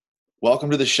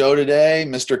Welcome to the show today,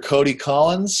 Mr. Cody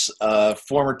Collins, a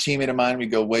former teammate of mine. We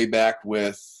go way back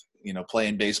with,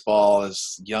 playing baseball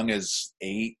as young as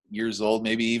 8 years old,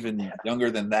 maybe even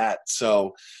younger than that.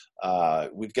 So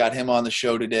we've got him on the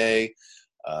show today,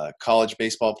 college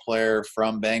baseball player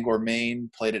from Bangor, Maine,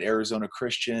 played at Arizona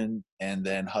Christian and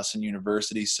then Husson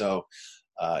University. So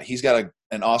he's got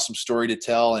an awesome story to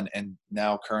tell and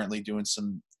now currently doing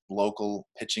some local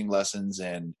pitching lessons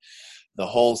and the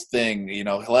whole thing.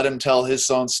 Let him tell his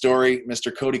own story.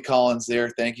 Mr. Cody Collins there.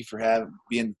 Thank you for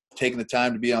taking the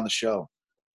time to be on the show.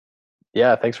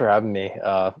 Yeah, thanks for having me.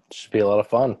 Should be a lot of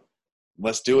fun.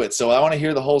 Let's do it. So I want to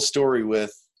hear the whole story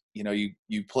with,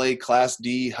 you play Class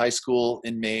D high school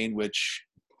in Maine, which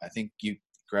I think you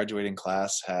graduating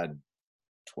class had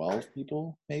 12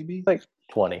 people, maybe? Like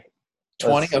 20.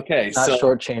 20? Okay. Not So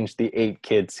shortchange the 8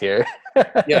 kids here.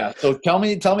 yeah. So tell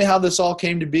me how this all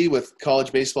came to be with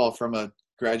college baseball from a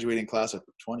graduating class of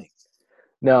 20.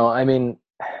 No, I mean,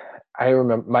 I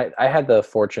remember I had the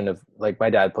fortune of, like,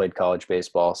 my dad played college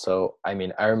baseball. So, I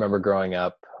mean, I remember growing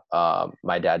up,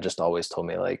 my dad just always told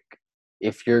me, like,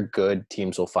 if you're good,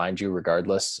 teams will find you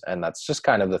regardless. And that's just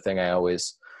kind of the thing I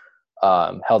always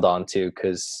held on to.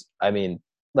 Cause I mean,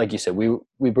 like you said, we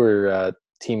were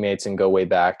teammates and go way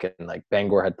back, and like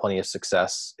Bangor had plenty of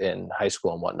success in high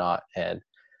school and whatnot. And,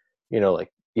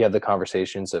 like you have the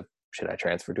conversations of, should I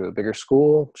transfer to a bigger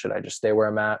school? Should I just stay where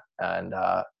I'm at? And,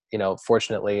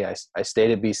 fortunately I stayed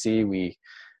at BC. We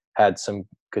had some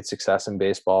good success in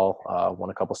baseball, won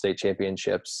a couple state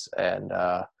championships, and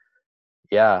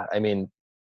yeah, I mean,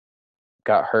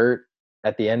 got hurt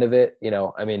at the end of it.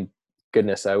 I mean,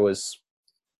 goodness,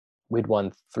 we'd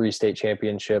won 3 state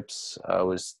championships. I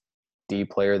was D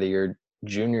player of the year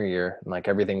junior year, and like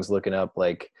everything's looking up,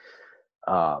 like,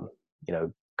 um,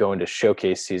 going to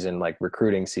showcase season, like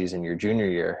recruiting season your junior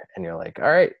year, and you're like,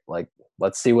 all right, like,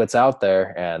 let's see what's out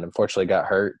there. And unfortunately got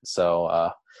hurt.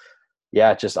 So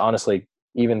yeah, just honestly,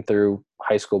 even through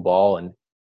high school ball, and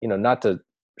not to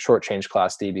shortchange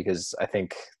Class D, because I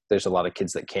think there's a lot of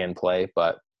kids that can play,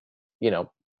 but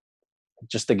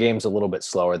just the game's a little bit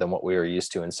slower than what we were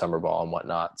used to in summer ball and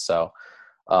whatnot. So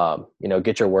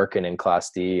get your work in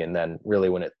Class D, and then really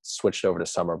when it switched over to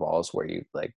summer ball is where you,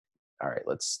 like, all right,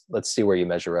 let's see where you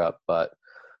measure up. But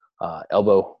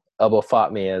elbow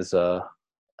fought me, as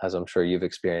I'm sure you've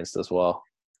experienced as well.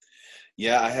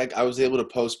 Yeah, I was able to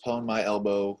postpone my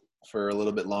elbow for a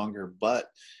little bit longer, but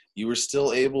you were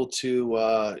still able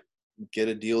to get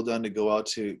a deal done to go out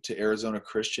to Arizona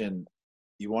Christian.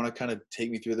 You want to kind of take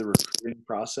me through the recruiting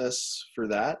process for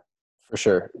that? For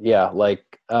sure. Yeah. Like,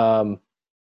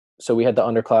 so we had the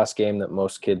underclass game that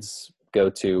most kids go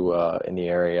to in the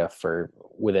area for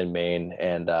within Maine,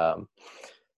 and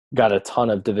got a ton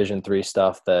of Division III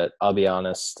stuff that, I'll be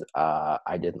honest,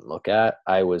 I didn't look at.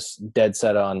 I was dead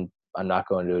set on, I'm not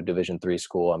going to a Division III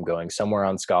school. I'm going somewhere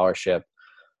on scholarship.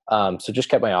 So just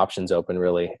kept my options open,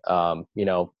 really.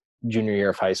 Junior year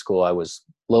of high school, I was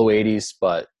low 80s,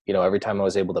 but every time I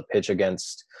was able to pitch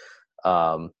against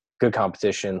good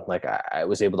competition, like I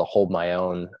was able to hold my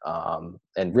own,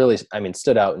 and really, I mean,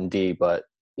 stood out in D, but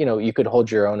you could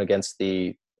hold your own against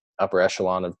the upper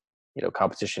echelon of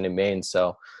competition in Maine.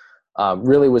 So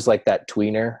really was like that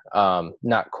tweener,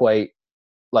 not quite,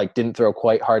 like, didn't throw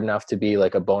quite hard enough to be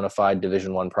like a bona fide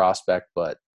Division I prospect,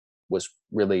 but was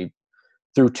really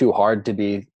threw too hard to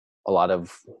be a lot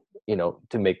of,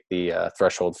 to make the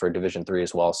threshold for Division III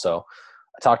as well. So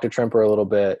I talked to Trimper a little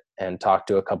bit and talked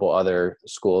to a couple other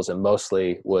schools, and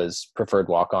mostly was preferred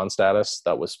walk-on status.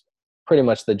 That was pretty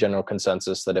much the general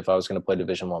consensus, that if I was going to play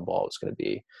Division I ball, it was going to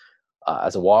be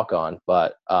as a walk-on.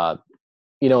 But,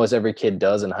 as every kid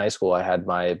does in high school, I had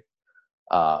my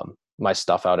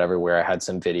stuff out everywhere. I had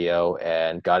some video,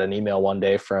 and got an email one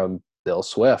day from Bill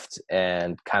Swift,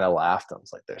 and kind of laughed. I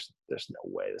was like, there's no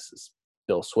way this is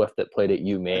Bill Swift that played at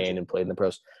UMaine and played in the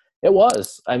pros. It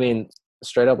was. I mean,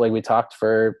 straight up, like, we talked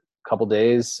for a couple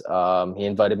days. He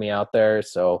invited me out there.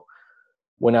 So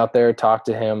went out there, talked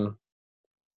to him,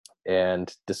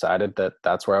 and decided that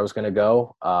that's where I was going to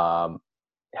go.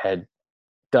 Had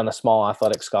done a small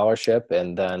athletic scholarship,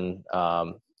 and then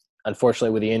unfortunately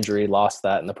with the injury, lost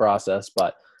that in the process.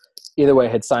 But either way,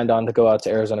 had signed on to go out to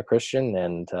Arizona Christian,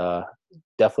 and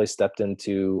definitely stepped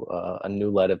into a new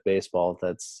light of baseball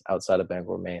that's outside of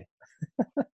Bangor, Maine.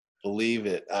 Believe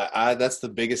it. That's the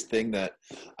biggest thing that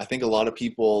I think a lot of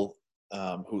people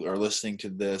who are listening to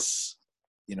this,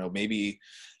 maybe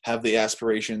have the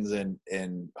aspirations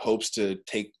and hopes to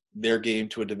take their game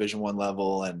to a Division I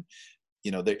level, and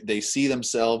they see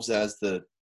themselves as the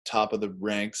top of the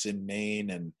ranks in Maine,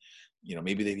 and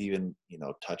maybe they've even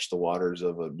touched the waters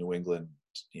of a New England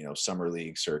summer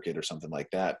league circuit or something like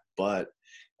that. But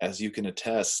as you can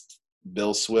attest,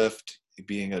 Bill Swift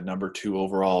being a number 2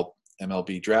 overall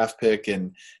MLB draft pick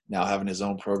and now having his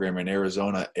own program in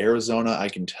Arizona, I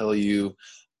can tell you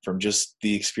from just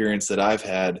the experience that I've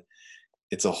had,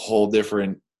 it's a whole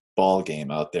different ball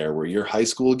game out there where your high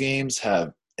school games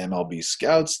have MLB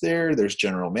scouts there. There's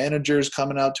general managers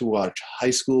coming out to watch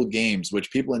high school games,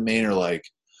 which people in Maine are like,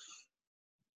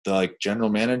 the general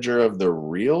manager of the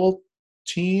real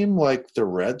team, like the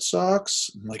Red Sox?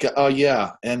 I'm like, oh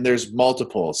yeah, and there's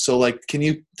multiple. So can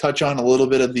you touch on a little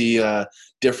bit of the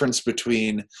difference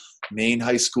between Maine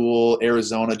high school,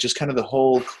 Arizona, just kind of the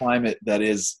whole climate that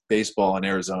is baseball in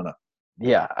Arizona?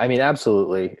 Yeah, I mean,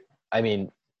 absolutely. I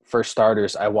mean, for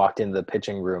starters, I walked into the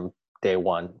pitching room day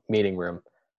one, meeting room.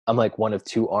 I'm like one of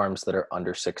 2 arms that are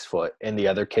under 6 foot, and the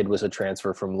other kid was a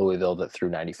transfer from Louisville that threw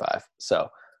 95. So,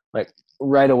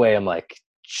 right away, I'm like,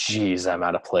 geez, I'm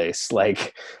out of place.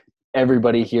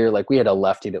 Everybody here, we had a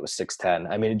lefty that was 6'10".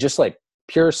 I mean, just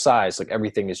pure size,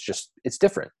 everything is just, it's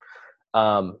different.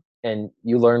 And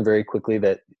you learn very quickly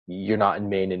that you're not in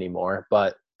Maine anymore.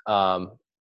 But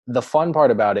the fun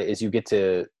part about it is you get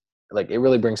to, it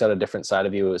really brings out a different side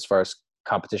of you as far as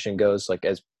competition goes.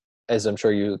 As I'm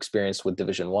sure you experienced with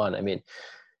Division One. I mean,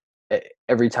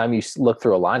 every time you look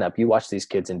through a lineup, you watch these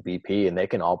kids in BP and they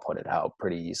can all put it out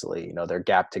pretty easily. Their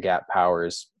gap to gap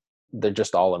powers, they're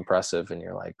just all impressive. And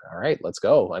you're like, all right, let's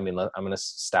go. I mean, I'm going to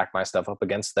stack my stuff up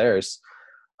against theirs.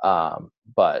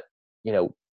 But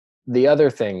the other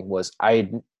thing was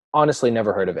I honestly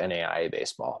never heard of NAIA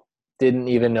baseball. Didn't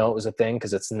even know it was a thing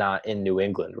because it's not in New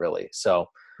England really. So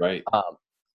right.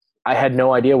 I had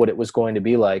no idea what it was going to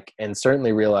be like, and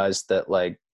certainly realized that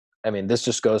this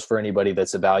just goes for anybody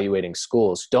that's evaluating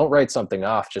schools. Don't write something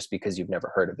off just because you've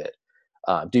never heard of it.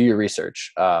 Do your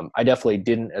research. I definitely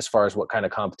didn't as far as what kind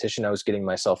of competition I was getting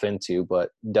myself into, but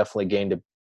definitely gained a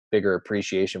bigger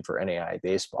appreciation for NAIA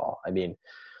baseball. I mean,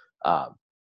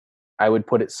 I would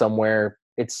put it somewhere.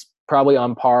 It's probably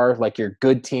on par. Your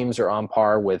good teams are on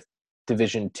par with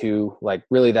Division II.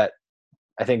 Really that,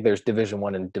 I think there's Division I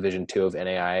and Division II of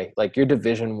NAIA. Your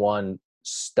Division I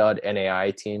stud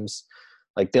NAIA teams,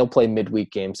 they'll play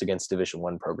midweek games against Division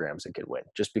I programs and can win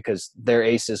just because their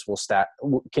aces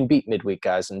can beat midweek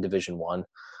guys in Division I.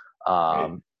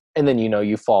 Right. And then,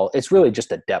 you fall, it's really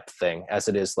just a depth thing as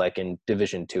it is in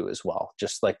Division II as well.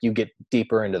 Just you get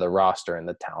deeper into the roster and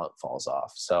the talent falls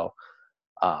off. So,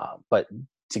 but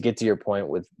to get to your point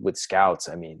with scouts,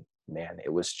 I mean, man, it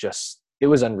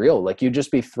was unreal. You'd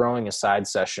just be throwing a side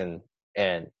session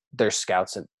and there's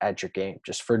scouts at your game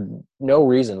just for no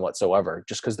reason whatsoever,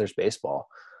 just because there's baseball.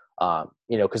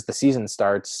 Because the season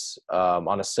starts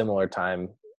on a similar time,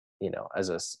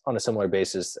 on a similar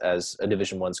basis as a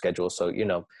Division I schedule. So,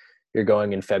 you're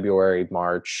going in February,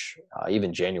 March,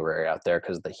 even January out there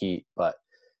because of the heat. But,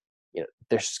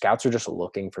 their scouts are just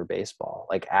looking for baseball,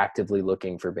 actively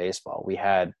looking for baseball. We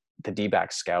had the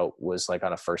D-back scout was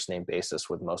on a first name basis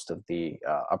with most of the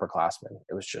upperclassmen.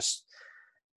 It was just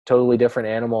totally different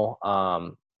animal.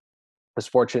 Was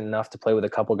fortunate enough to play with a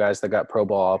couple guys that got pro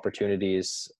ball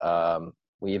opportunities.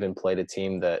 We even played a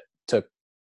team that took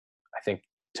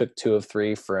 2 of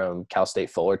 3 from Cal State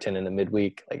Fullerton in the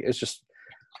midweek. It was just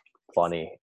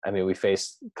funny. I mean, we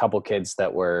faced a couple kids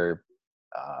that were,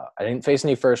 I didn't face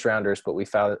any first rounders, but we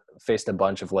faced a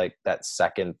bunch of that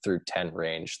 2nd through 10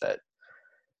 range that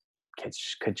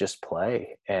kids could just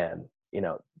play. And,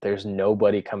 there's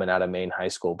nobody coming out of Maine high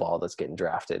school ball that's getting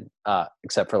drafted,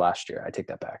 except for last year. I take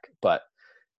that back. But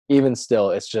even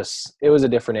still, it was a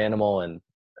different animal, and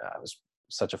it was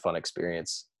such a fun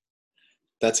experience.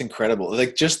 That's incredible.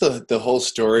 Just the whole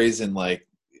stories, and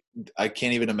I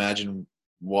can't even imagine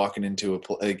walking into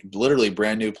a literally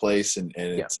brand new place and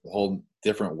it's a whole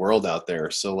different world out there.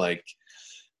 So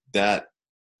that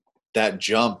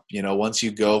jump, once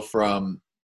you go from,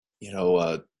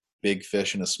 a big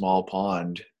fish in a small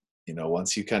pond,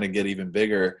 once you kind of get even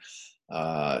bigger,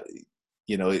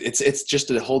 it's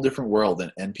just a whole different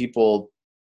world. And people,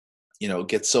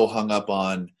 get so hung up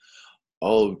on,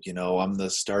 I'm the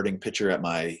starting pitcher at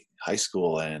my high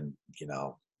school and,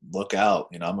 look out,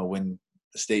 I'm going to win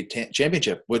the state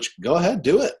championship, which go ahead,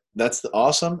 do it. That's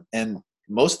awesome. And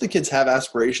most of the kids have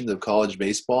aspirations of college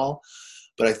baseball,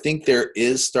 but I think there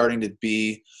is starting to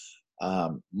be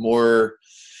more,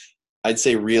 I'd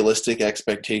say, realistic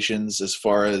expectations as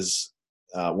far as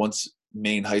once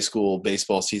Maine high school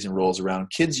baseball season rolls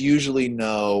around. Kids usually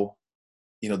know,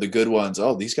 the good ones,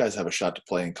 oh, these guys have a shot to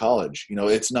play in college.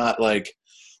 It's not like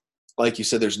you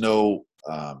said, there's no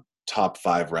top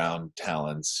 5 round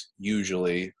talents.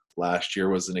 Usually last year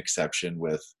was an exception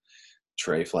with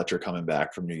Trey Fletcher coming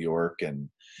back from New York and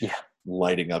Yeah.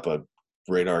 lighting up a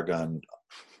radar gun.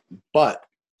 But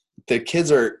the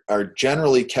kids are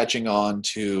generally catching on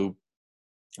to,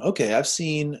 okay, I've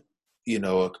seen,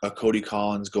 a Cody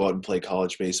Collins go out and play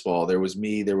college baseball. There was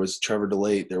me, there was Trevor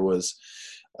DeLate, there was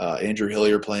Andrew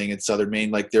Hillier playing at Southern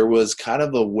Maine. Like, there was kind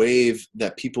of a wave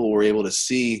that people were able to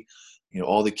see,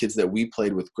 all the kids that we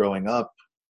played with growing up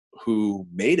who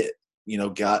made it,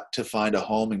 got to find a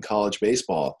home in college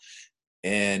baseball.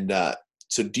 And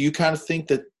so do you kind of think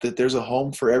that there's a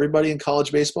home for everybody in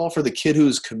college baseball, for the kid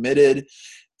who's committed,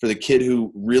 for the kid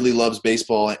who really loves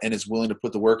baseball and is willing to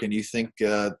put the work in? Do you think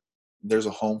there's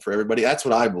a home for everybody? That's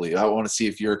what I believe. I want to see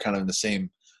if you're kind of in the same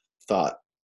thought.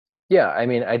 Yeah. I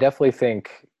mean, I definitely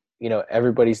think,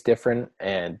 everybody's different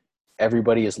and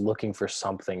everybody is looking for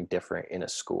something different in a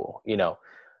school.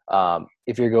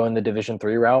 If you're going the Division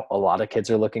III route, a lot of kids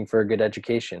are looking for a good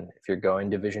education. If you're going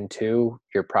Division II,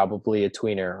 you're probably a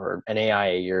tweener or an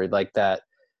AIA. You're like that.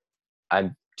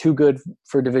 I'm too good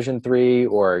for Division III,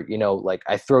 or, like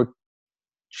I throw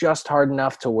just hard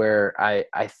enough to where I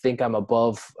think I'm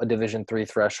above a Division III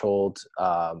threshold,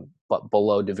 but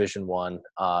below Division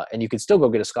I. And you can still go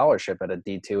get a scholarship at a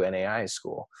D2 NAIA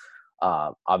school.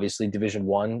 Obviously Division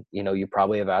I, you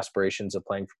probably have aspirations of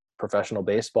playing professional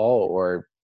baseball, or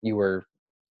you were,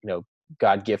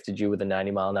 God gifted you with a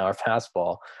 90-mile-an-hour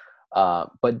fastball.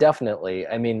 But definitely,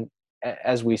 I mean,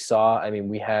 as we saw, I mean,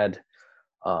 we had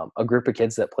a group of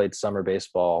kids that played summer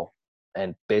baseball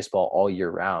and baseball all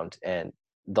year round. And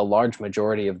the large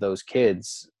majority of those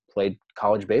kids played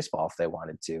college baseball if they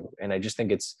wanted to. And I just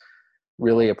think it's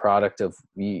really a product of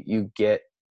you get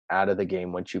out of the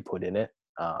game once you put in it.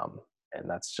 And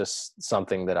that's just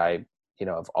something that I've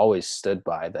always stood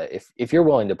by, that if you're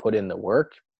willing to put in the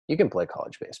work, you can play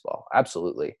college baseball.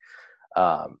 Absolutely.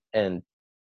 And,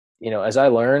 as I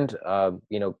learned,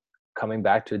 coming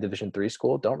back to a Division III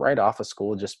school, don't write off a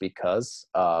school just because,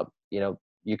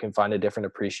 you can find a different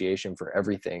appreciation for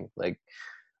everything. Like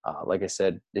I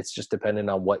said, it's just dependent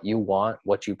on what you want,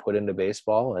 what you put into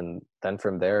baseball. And then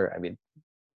from there, I mean,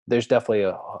 there's definitely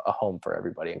a home for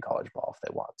everybody in college ball if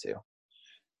they want to.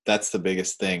 That's the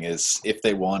biggest thing, is if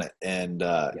they want it. And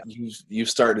you've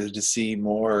started to see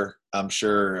more, I'm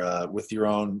sure, with your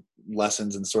own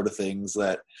lessons and sort of things,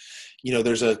 that,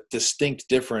 there's a distinct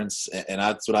difference. And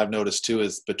that's what I've noticed too,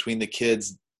 is between the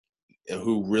kids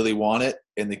who really want it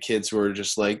and the kids who are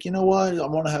just like, you know what, I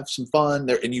want to have some fun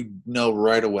there. And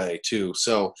right away too.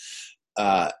 So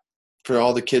for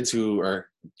all the kids who are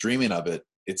dreaming of it,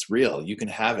 it's real. You can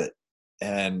have it.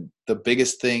 And the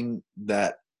biggest thing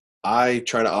that I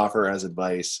try to offer as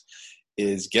advice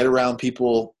is get around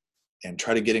people and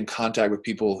try to get in contact with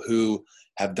people who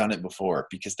have done it before,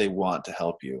 because they want to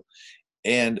help you.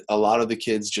 And a lot of the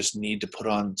kids just need to put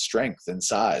on strength and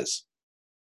size.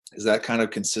 Is that kind of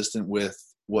consistent with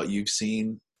what you've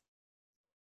seen?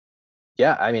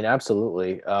 Yeah, I mean,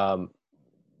 absolutely.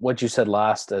 What you said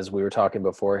last, as we were talking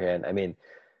beforehand, I mean,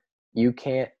 you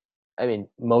can't, I mean,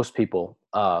 most people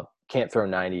can't throw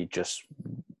 90 just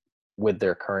with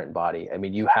their current body. I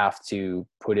mean, you have to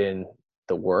put in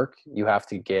the work. You have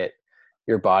to get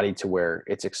your body to where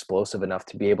it's explosive enough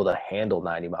to be able to handle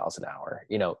 90 miles an hour.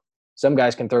 Some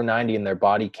guys can throw 90 and their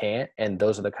body can't. And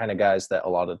those are the kind of guys that a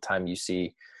lot of the time you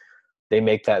see, they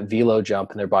make that velo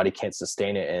jump and their body can't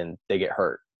sustain it and they get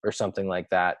hurt or something like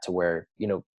that, to where,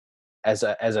 as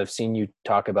I've seen you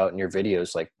talk about in your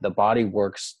videos, like the body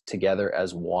works together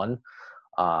as one.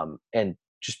 And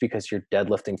just because you're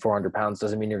deadlifting 400 pounds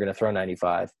doesn't mean you're going to throw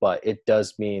 95, but it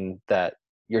does mean that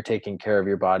you're taking care of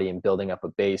your body and building up a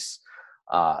base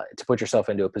to put yourself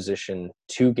into a position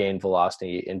to gain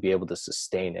velocity and be able to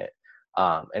sustain it.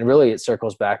 And really it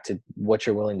circles back to what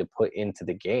you're willing to put into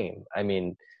the game. I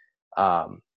mean,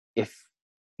 if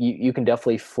you can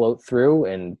definitely float through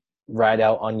and ride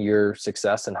out on your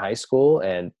success in high school,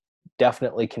 and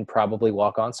definitely can probably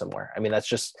walk on somewhere. I mean,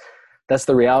 that's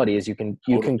the reality, is you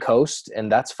can coast,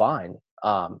 and that's fine.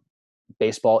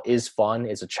 Baseball is fun.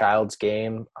 It's a child's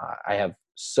game. I have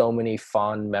so many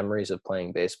fond memories of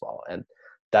playing baseball, and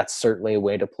that's certainly a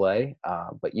way to play.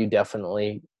 But you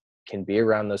definitely can be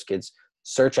around those kids,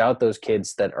 search out those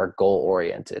kids that are goal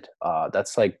oriented.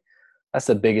 That's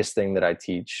the biggest thing that I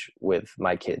teach with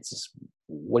my kids is,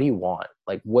 what do you want?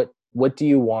 Like, what do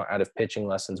you want out of pitching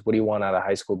lessons? What do you want out of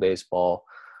high school baseball?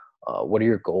 What are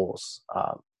your goals?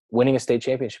 Winning a state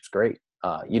championship is great.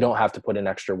 You don't have to put in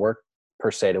extra work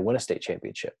per se to win a state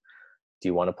championship. Do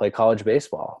you want to play college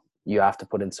baseball? You have to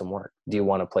put in some work. Do you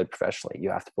want to play professionally? You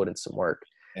have to put in some work.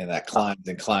 And that climbs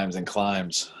and climbs and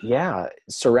climbs. Yeah.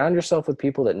 Surround yourself with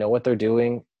people that know what they're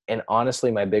doing And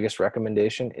honestly, my biggest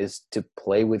recommendation is to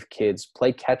play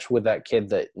catch with that kid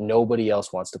that nobody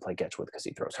else wants to play catch with because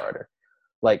he throws harder.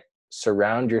 Like,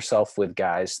 surround yourself with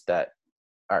guys that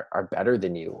are better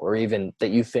than you, or even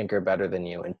that you think are better than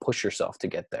you, and push yourself to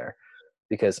get there.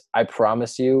 Because I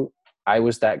promise you, I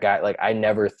was that guy. Like, I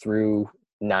never threw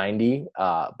 90,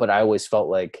 but I always felt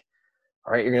like,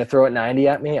 all right, you're going to throw it 90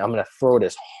 at me. I'm going to throw it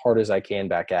as hard as I can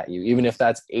back at you. Even if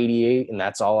that's 88 and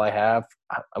that's all I have,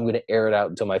 I'm going to air it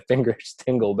out until my fingers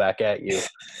tingle back at you.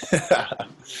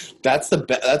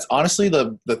 That's honestly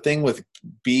the thing with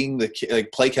being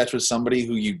like play catch with somebody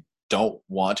who you don't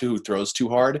want to, who throws too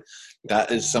hard. That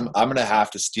is I'm going to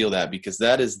have to steal that, because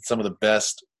that is some of the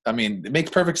best. I mean, it makes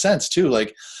perfect sense too.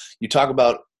 Like, you talk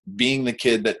about being the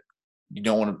kid that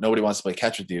nobody wants to play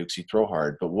catch with you because you throw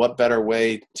hard, but what better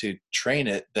way to train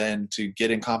it than to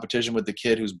get in competition with the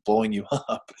kid who's blowing you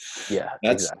up? Yeah,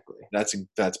 That's exactly.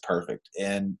 that's perfect.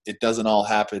 And it doesn't all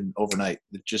happen overnight.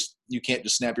 You can't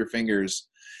just snap your fingers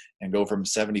and go from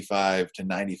 75 to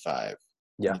 95.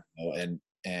 Yeah.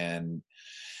 And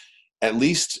at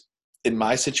least in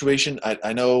my situation,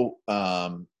 I know,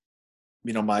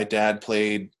 my dad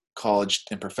played college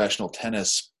and professional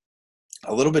tennis,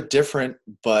 a little bit different,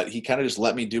 but he kind of just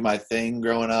let me do my thing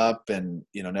growing up, and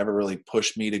never really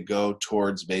pushed me to go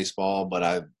towards baseball. But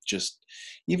I just,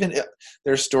 even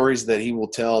there's stories that he will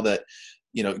tell that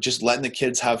just letting the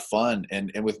kids have fun.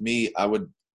 And with me,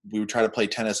 we would try to play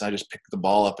tennis, and I just pick the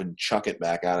ball up and chuck it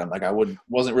back at him. Like,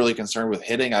 wasn't really concerned with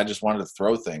hitting. I just wanted to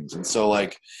throw things. And so,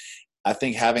 like, I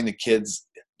think having the kids,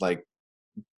 like,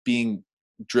 being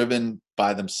driven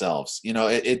by themselves,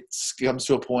 it comes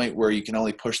to a point where you can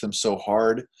only push them so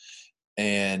hard.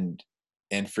 And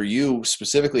for you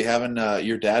specifically, having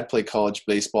your dad play college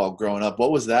baseball growing up,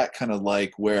 what was that kind of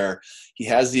like, where he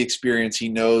has the experience, he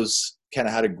knows kind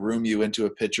of how to groom you into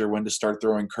a pitcher, when to start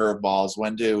throwing curveballs,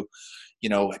 when to,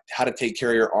 how to take care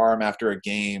of your arm after a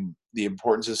game, the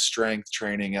importance of strength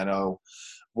training. I know,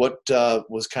 what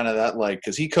was kind of that like?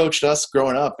 Because he coached us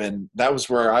growing up, and that was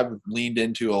where I leaned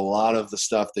into a lot of the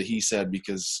stuff that he said,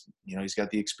 because he's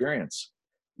got the experience.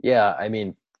 Yeah, I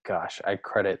mean, gosh, I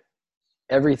credit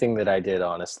everything that I did,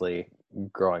 honestly,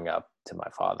 growing up, to my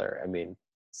father. I mean,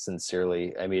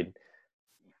 sincerely. I mean,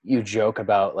 you joke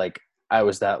about, like, I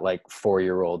was that, like,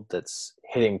 4-year-old that's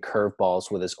hitting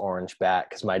curveballs with his orange bat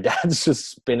because my dad's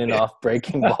just spinning Yeah. off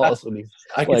breaking balls with these,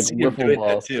 I can like, see him wiffle doing that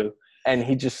balls. too. And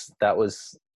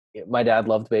my dad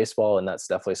loved baseball, and that's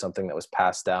definitely something that was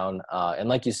passed down. And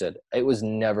like you said, it was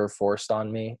never forced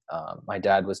on me. My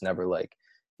dad was never like,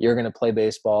 you're going to play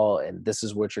baseball and this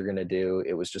is what you're going to do.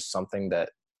 It was just something that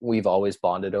we've always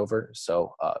bonded over.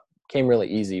 So came really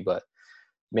easy. But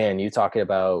man, you talking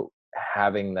about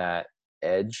having that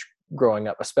edge growing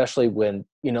up, especially when,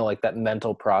 like, that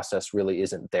mental process really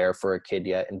isn't there for a kid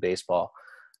yet in baseball.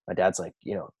 My dad's like,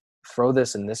 throw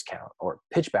this in this count, or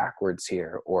pitch backwards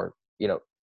here, or,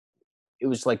 it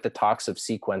was like the talks of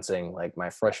sequencing, like my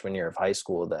freshman year of high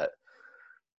school, that,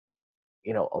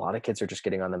 a lot of kids are just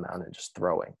getting on the mound and just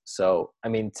throwing. So, I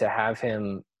mean, to have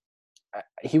him,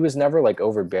 he was never like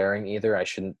overbearing either. I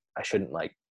shouldn't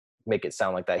like make it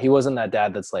sound like that. He wasn't that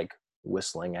dad that's like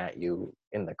whistling at you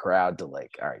in the crowd to, like,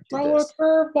 all right, do Throw a this.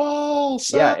 curveball,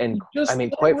 Yeah. son. And I Just mean,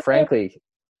 let it quite rip. frankly,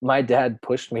 my dad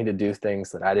pushed me to do things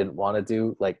that I didn't want to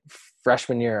do. Like,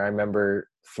 freshman year, I remember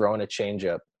throwing a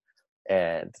changeup,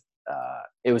 and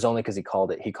it was only because he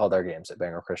called our games at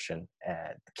Bangor Christian,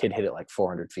 and the kid hit it like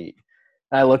 400 feet.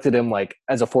 And I looked at him, like,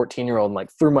 as a 14-year-old, and, like,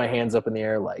 threw my hands up in the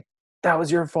air, like, that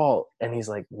was your fault. And he's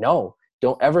like, no,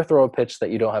 don't ever throw a pitch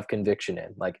that you don't have conviction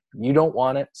in. Like, you don't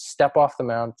want it, step off the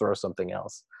mound, throw something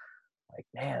else. Like,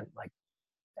 man, like,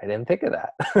 I didn't think of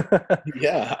that.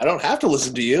 Yeah, I don't have to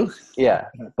listen to you. Yeah,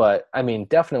 but I mean,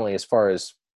 definitely, as far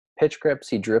as pitch grips,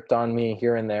 he dripped on me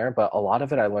here and there, but a lot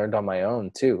of it I learned on my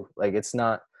own too. Like, there's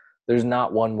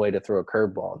not one way to throw a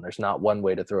curveball, and there's not one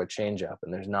way to throw a changeup,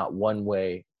 and there's not one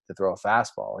way to throw a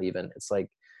fastball even. It's like,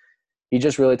 he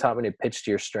just really taught me to pitch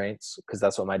to your strengths, because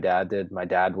that's what my dad did. My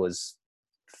dad was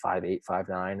 5'8",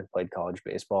 5'9", and played college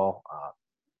baseball.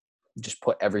 Just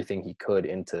put everything he could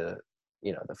into,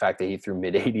 the fact that he threw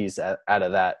mid 80s out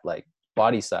of that, like,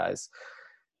 body size,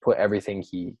 put everything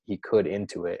he could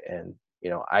into it. And,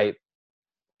 I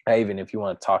even, if you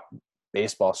want to talk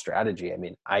baseball strategy, I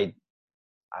mean, I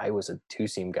was a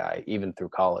two-seam guy even through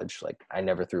college. Like, I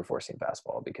never threw four-seam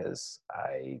fastball because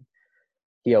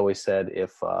he always said,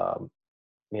 if,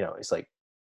 it's like,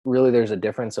 really, there's a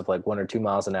difference of like 1 or 2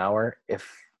 miles an hour. If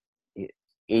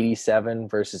 87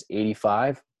 versus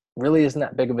 85 really isn't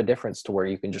that big of a difference to where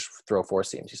you can just throw four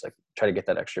seams. He's like, try to get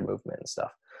that extra movement and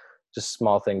stuff. Just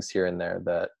small things here and there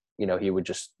that, he would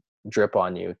just drip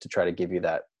on you to try to give you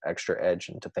that extra edge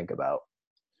and to think about.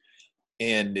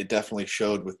 And it definitely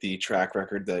showed with the track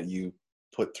record that you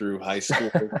put through high school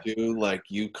too. Like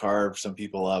you carved some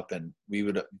people up, and we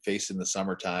would face in the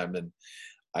summertime. And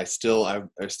I still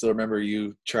remember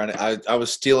you trying to. I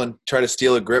was trying to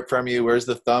steal a grip from you. Where's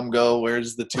the thumb go?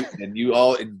 Where's the tooth? And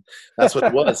and that's what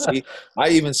it was. See, I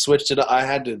even switched it up. I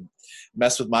had to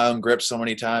mess with my own grip so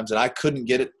many times, and I couldn't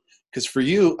get it because for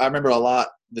you, I remember a lot.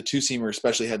 The two seamer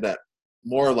especially had that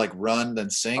more like run than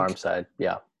sink. Arm side,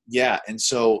 yeah. Yeah, and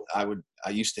so I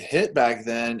used to hit back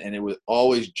then, and it would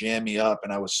always jam me up,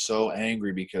 and I was so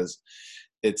angry because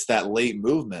it's that late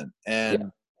movement.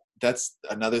 And that's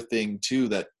another thing too,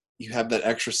 that you have that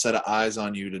extra set of eyes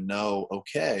on you to know,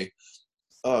 okay,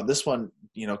 oh, this one,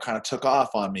 kind of took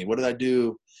off on me. What did I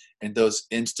do? And those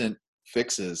instant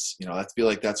fixes, I feel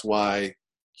like that's why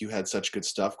you had such good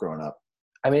stuff growing up.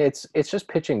 I mean, it's just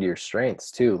pitching to your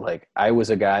strengths too. Like I was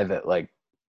a guy that like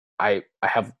I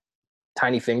have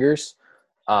tiny fingers.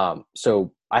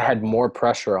 So I had more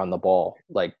pressure on the ball.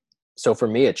 Like, so for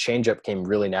me, a changeup came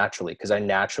really naturally because I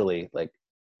naturally, like,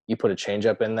 you put a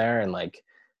changeup in there and like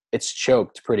it's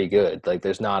choked pretty good. Like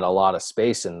there's not a lot of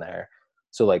space in there.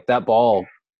 So like that ball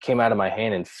came out of my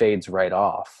hand and fades right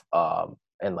off.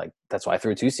 And like that's why I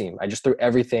threw two seam. I just threw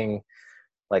everything.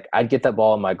 Like I'd get that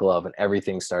ball in my glove and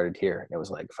everything started here. And it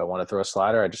was like, if I want to throw a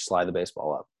slider, I just slide the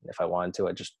baseball up. If I wanted to,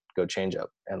 I just go change up.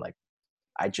 And like,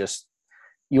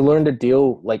 you learn to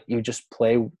deal, like you just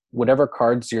play whatever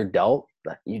cards you're dealt.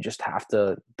 You just have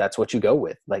to, that's what you go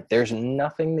with. Like there's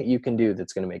nothing that you can do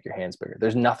that's going to make your hands bigger.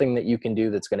 There's nothing that you can do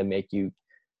that's going to make you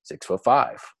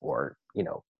 6'5" or,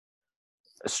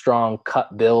 a strong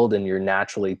cut build and you're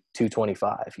naturally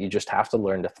 225. You just have to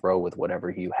learn to throw with whatever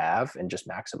you have and just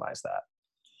maximize that.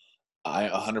 I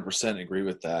 100% agree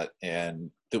with that. And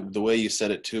the way you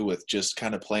said it too, with just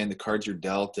kind of playing the cards you're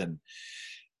dealt and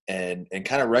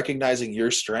kind of recognizing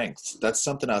your strengths. That's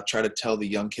something I'll try to tell the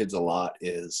young kids a lot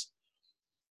is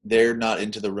they're not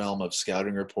into the realm of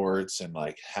scouting reports and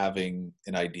like having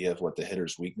an idea of what the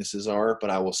hitter's weaknesses are, but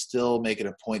I will still make it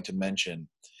a point to mention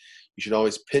you should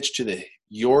always pitch to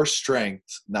your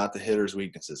strengths, not the hitter's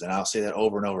weaknesses. And I'll say that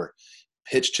over and over.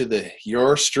 Pitch to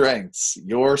your strengths,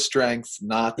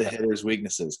 not the hitter's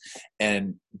weaknesses.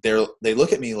 And they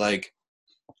look at me like,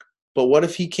 but what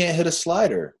if he can't hit a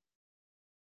slider?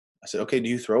 I said, okay, do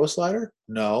you throw a slider?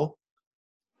 No.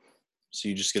 So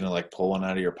you're just going to like pull one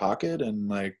out of your pocket and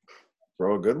like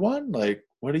throw a good one? Like,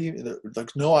 what do you like?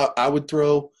 No, I would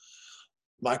throw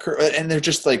my curve. And they're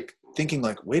just like thinking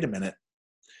like, wait a minute,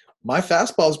 my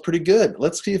fastball is pretty good.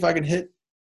 Let's see if I can hit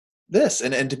this.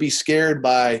 And to be scared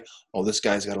by, oh, this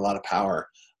guy's got a lot of power.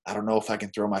 I don't know if I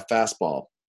can throw my fastball.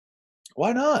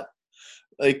 Why not?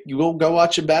 Like you go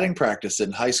watch a batting practice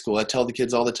in high school. I tell the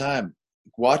kids all the time,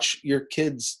 watch your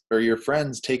kids or your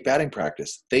friends take batting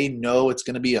practice. They know it's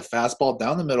going to be a fastball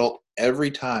down the middle every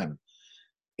time,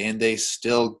 and they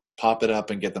still pop it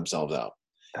up and get themselves out.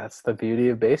 That's the beauty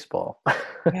of baseball.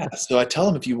 Yeah. So I tell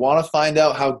them, if you want to find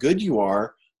out how good you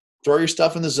are, throw your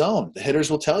stuff in the zone. The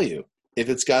hitters will tell you. If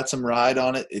it's got some ride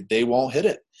on it, they won't hit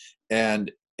it.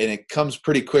 And it comes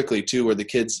pretty quickly too, where the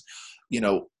kids,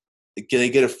 they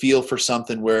get a feel for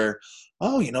something where,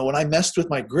 oh, when I messed with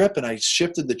my grip and I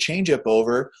shifted the changeup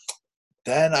over,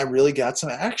 then I really got some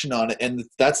action on it. And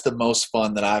that's the most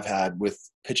fun that I've had with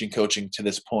pitching coaching to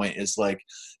this point, is like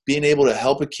being able to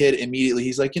help a kid immediately.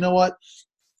 He's like, you know what?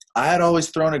 I had always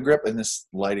thrown a grip, and this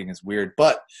lighting is weird,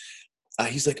 but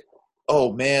he's like,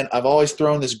 oh man, I've always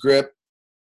thrown this grip.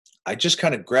 I just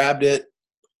kind of grabbed it,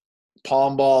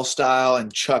 palm ball style,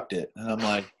 and chucked it. And I'm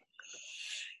like,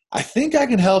 I think I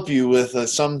can help you with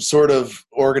some sort of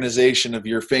organization of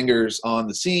your fingers on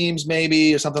the seams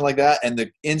maybe, or something like that. And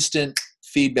the instant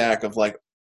feedback of like,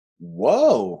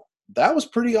 whoa, that was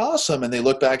pretty awesome. And they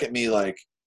look back at me like,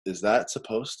 is that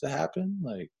supposed to happen?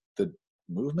 Like the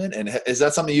movement? And is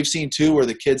that something you've seen too, where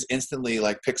the kids instantly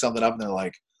like pick something up and they're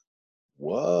like,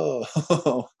 whoa.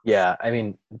 Yeah. I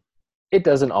mean, it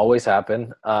doesn't always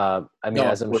happen. As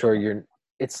I'm sure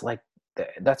it's like,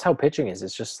 that's how pitching is.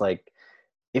 It's just like,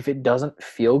 if it doesn't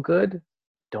feel good,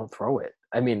 don't throw it.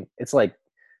 I mean, it's like,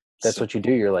 that's what you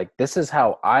do. You're like, this is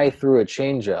how I threw a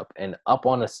changeup, and up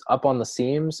on the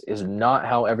seams is not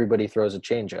how everybody throws a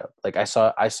changeup. Like I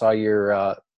saw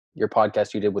your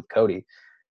podcast you did with Cody.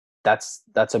 That's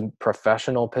a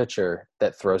professional pitcher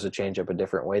that throws a changeup a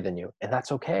different way than you. And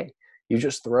that's okay. You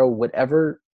just throw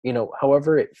whatever,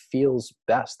 however it feels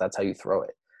best. That's how you throw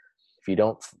it. If you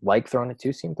don't like throwing a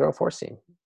two seam, throw a four seam.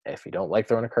 If you don't like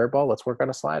throwing a curveball, let's work on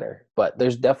a slider. But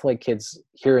there's definitely kids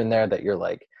here and there that you're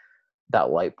like, that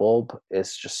light bulb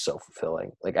is just so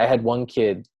fulfilling. Like I had one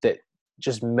kid that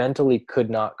just mentally could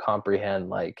not comprehend,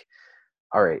 like,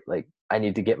 all right, like I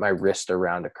need to get my wrist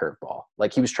around a curveball.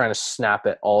 Like he was trying to snap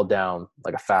it all down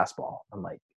like a fastball. I'm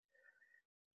like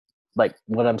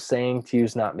what I'm saying to you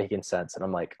is not making sense. And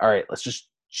I'm like, all right, let's just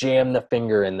jam the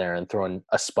finger in there and throw in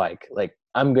a spike. Like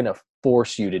I'm going to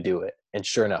force you to do it. And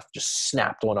sure enough, just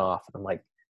snapped one off. And I'm like,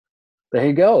 there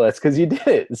you go. That's because you did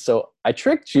it. So I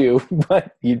tricked you,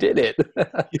 but you did it.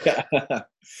 Yeah.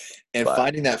 And But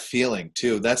finding that feeling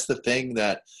too. That's the thing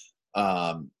that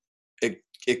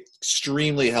it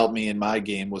extremely helped me in my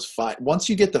game was once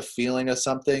you get the feeling of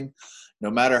something,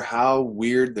 no matter how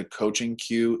weird the coaching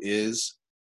cue is,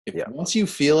 if yeah, once you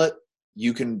feel it,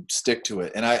 you can stick to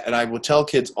it. And I will tell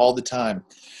kids all the time,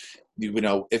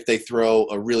 if they throw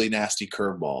a really nasty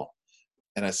curveball,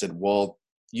 and I said, well,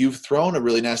 you've thrown a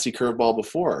really nasty curveball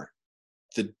before.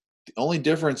 The only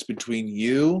difference between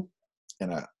you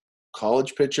and a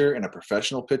college pitcher and a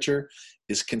professional pitcher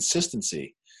is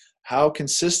consistency. How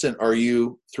consistent are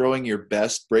you throwing your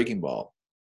best breaking ball?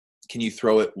 Can you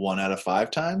throw it 1 out of 5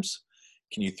 times?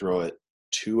 Can you throw it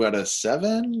 2 out of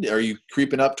 7? Are you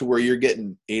creeping up to where you're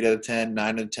getting 8 out of 10,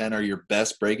 9 out of 10 are your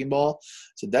best breaking ball?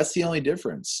 So that's the only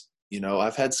difference.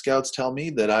 I've had scouts tell me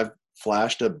that I've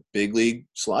flashed a big league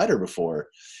slider before,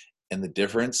 and the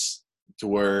difference to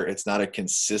where it's not a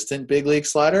consistent big league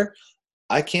slider,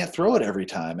 I can't throw it every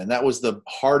time. And that was the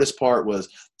hardest part, was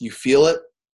you feel it.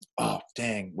 Oh,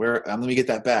 dang, let me get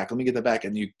that back. Let me get that back.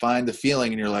 And you find the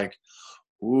feeling and you're like,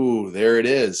 ooh, there it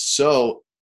is. So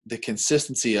the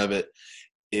consistency of it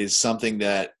is something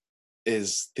that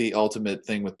is the ultimate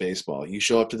thing with baseball. You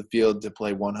show up to the field to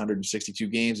play 162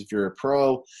 games. If you're a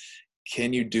pro,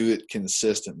 can you do it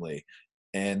consistently?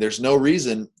 And there's no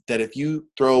reason that if you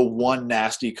throw one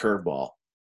nasty curveball,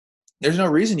 there's no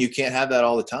reason you can't have that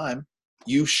all the time.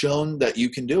 You've shown that you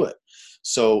can do it.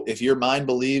 So if your mind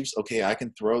believes, okay, I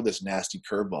can throw this nasty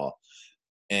curveball,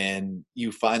 and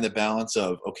you find the balance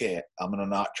of, okay, I'm going to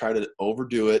not try to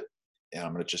overdo it, and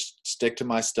I'm going to just stick to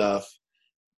my stuff,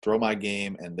 throw my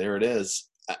game, and there it is.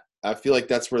 I feel like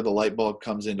that's where the light bulb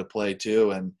comes into play too.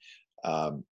 And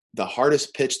the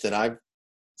hardest pitch that I've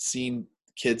seen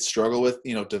kids struggle with,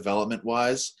 development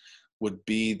wise, would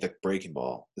be the breaking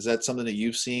ball. Is that something that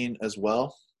you've seen as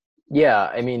well?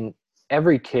 yeah. I mean,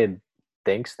 every kid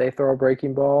thinks they throw a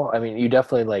breaking ball. I mean, you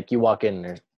definitely, like, you walk in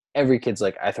and every kid's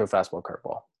like, I throw fastball,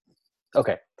 curveball.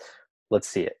 Okay, let's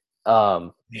see it.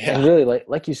 And Yeah. really,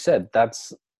 like you said,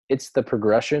 it's the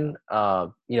progression.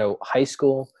 High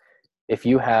school, if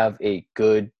you have a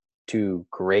good to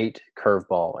great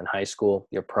curveball in high school,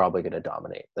 you're probably going to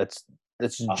dominate. That's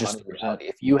just the 100%. reality.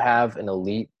 If you have an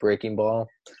elite breaking ball,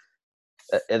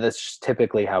 that's just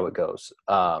typically how it goes.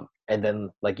 And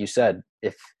then, like you said,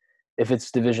 if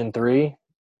it's Division III,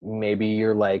 maybe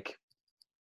you're like,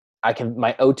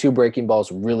 my O2 breaking ball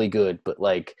is really good, but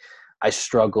like I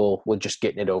struggle with just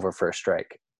getting it over for a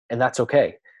strike, and that's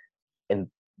okay. And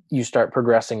you start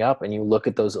progressing up, and you look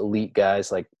at those elite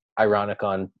guys, like ironic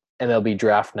on MLB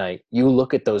draft night. You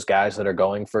look at those guys that are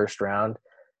going first round,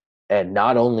 and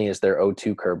not only is their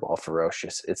O2 curveball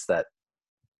ferocious, it's that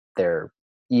their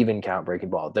even count breaking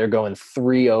ball. They're going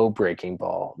 3-0 breaking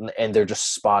ball, and they're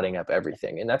just spotting up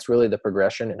everything. And that's really the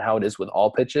progression and how it is with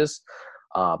all pitches,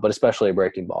 but especially a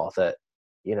breaking ball. That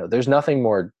there's nothing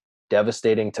more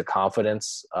devastating to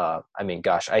confidence. I mean,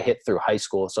 gosh, I hit through high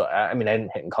school, so I mean, I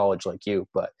didn't hit in college like you,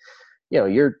 but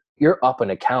you're up an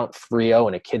account 3-0,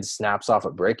 and a kid snaps off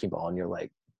a breaking ball, and you're like,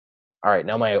 all right,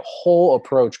 now my whole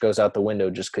approach goes out the window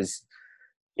just because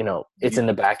it's in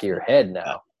the back of your head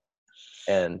now.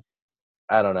 And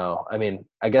I don't know. I mean,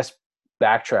 I guess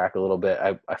backtrack a little bit.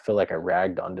 I feel like I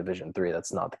ragged on Division III.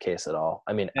 That's not the case at all.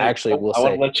 I mean, I And actually will I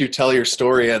want say, to let you tell your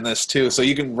story on this too, so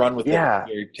you can run with it. yeah,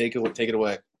 Here, take it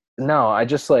away. no, I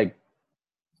just like,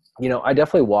 I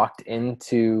definitely walked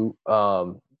into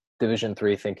Division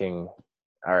III thinking,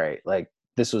 all right, like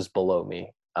this was below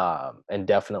me, and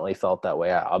definitely felt that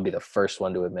way. I'll be the first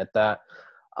one to admit that.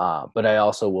 But I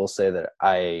also will say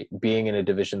that being in a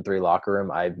Division III locker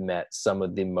room, I've met some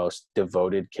of the most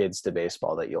devoted kids to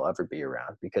baseball that you'll ever be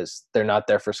around, because they're not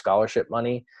there for scholarship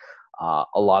money. A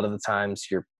lot of the times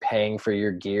you're paying for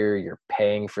your gear, you're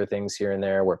paying for things here and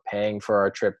there. We're paying for our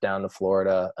trip down to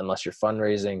Florida, unless you're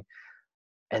fundraising.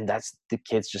 And the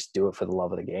kids just do it for the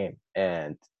love of the game.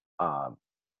 And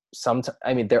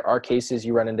I mean, there are cases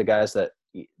you run into guys that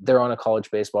they're on a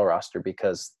college baseball roster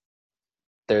because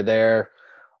they're there.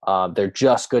 They're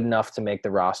just good enough to make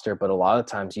the roster. But a lot of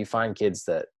times you find kids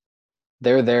that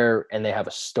they're there and they have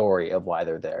a story of why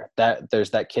they're there. There's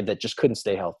that kid that just couldn't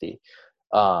stay healthy.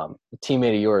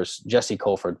 Teammate of yours, Jesse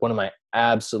Colford, one of my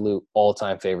absolute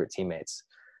all-time favorite teammates.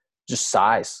 Just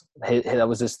size. That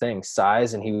was his thing,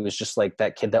 size, and he was just like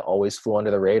that kid that always flew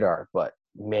under the radar. But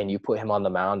man, you put him on the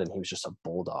mound, and he was just a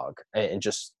bulldog, and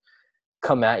just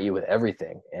come at you with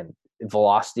everything. And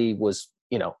velocity was,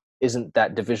 isn't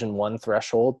that Division I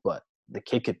threshold, but the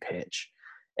kid could pitch.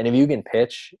 And if you can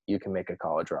pitch, you can make a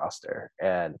college roster.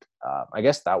 And I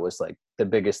guess that was like the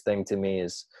biggest thing to me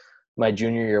is my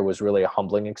junior year was really a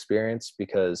humbling experience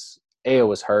because I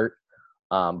was hurt.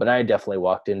 But I definitely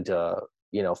walked into,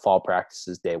 fall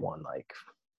practices day one, like,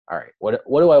 all right, what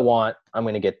do I want? I'm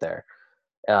going to get there.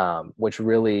 Which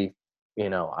really,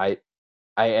 I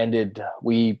ended,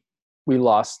 we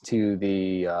lost to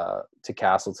to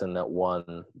Castleton that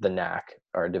won the NAC,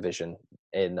 our division,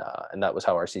 and that was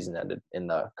how our season ended in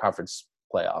the conference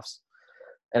playoffs.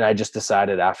 And I just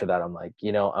decided after that, I'm like,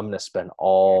 I'm going to spend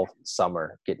all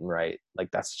summer getting right. Like,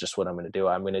 that's just what I'm going to do.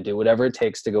 I'm going to do whatever it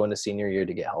takes to go into senior year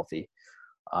to get healthy.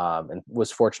 And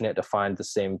was fortunate to find the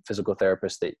same physical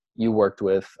therapist that you worked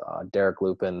with, Derek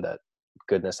Lupin, that,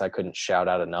 goodness, I couldn't shout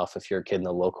out enough. If you're a kid in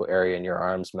the local area and your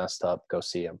arm's messed up, go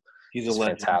see him. He's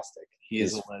fantastic.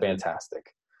 He's fantastic.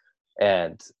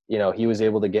 And, he was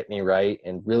able to get me right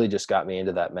and really just got me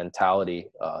into that mentality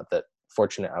that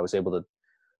fortunate I was able to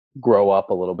grow up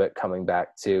a little bit coming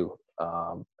back to,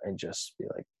 and just be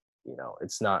like,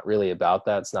 it's not really about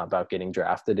that. It's not about getting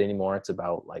drafted anymore. It's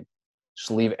about like,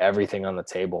 just leave everything on the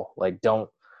table. Like,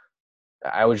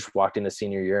 I was just walked into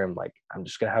senior year and like, I'm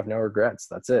just going to have no regrets.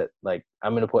 That's it. Like,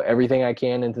 I'm going to put everything I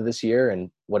can into this year and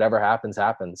whatever happens,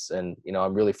 happens. And,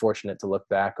 I'm really fortunate to look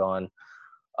back on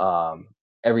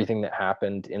everything that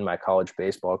happened in my college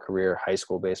baseball career, high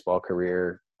school baseball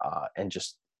career, and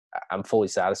just, I'm fully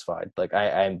satisfied. Like,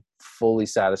 I'm fully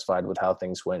satisfied with how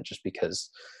things went just because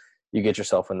you get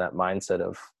yourself in that mindset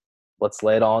of let's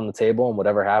lay it all on the table and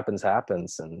whatever happens,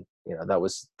 happens. And, that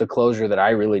was the closure that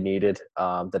I really needed,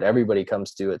 that everybody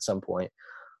comes to at some point.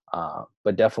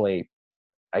 But definitely,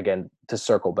 again, to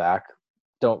circle back,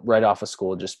 don't write off a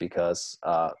school just because,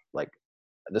 like,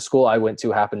 the school I went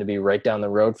to happened to be right down the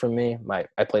road from me.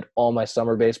 I played all my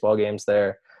summer baseball games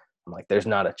there. I'm like, there's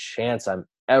not a chance I'm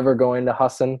ever going to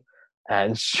Husson.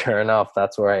 And sure enough,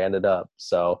 that's where I ended up.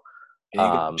 So, you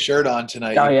got a shirt on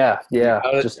tonight. Oh, yeah.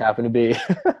 Just happened to be.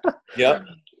 Yep.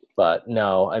 But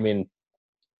no, I mean,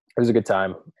 it was a good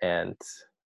time, and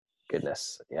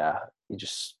goodness, yeah, you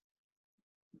just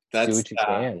do what you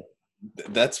can.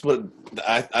 That's what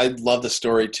I love the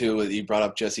story too. You brought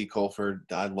up Jesse Colford.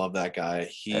 I love that guy.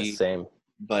 He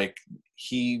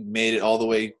made it all the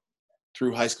way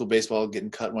through high school baseball, getting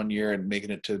cut one year and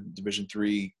making it to Division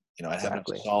III. Having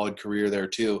a solid career there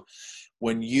too.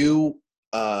 When you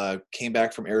came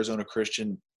back from Arizona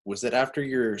Christian, was that after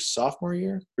your sophomore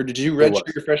year, or did you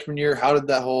redshirt your freshman year? How did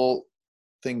that whole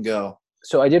thing go?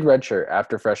 So I did redshirt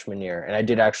after freshman year, and I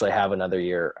did actually have another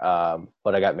year,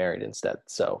 but I got married instead.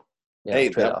 So,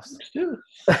 trade-offs.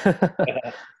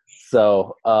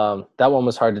 So that one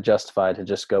was hard to justify, to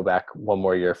just go back one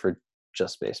more year for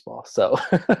just baseball. So,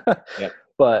 yep.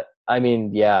 But I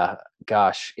mean, yeah,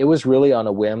 gosh, it was really on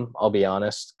a whim, I'll be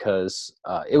honest, because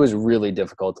it was really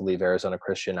difficult to leave Arizona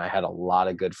Christian. I had a lot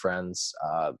of good friends,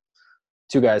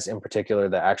 two guys in particular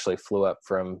that actually flew up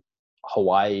from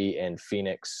Hawaii and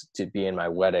Phoenix to be in my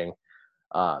wedding.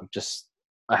 I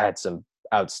had some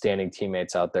outstanding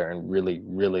teammates out there and really,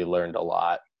 really learned a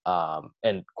lot.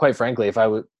 And quite frankly, if I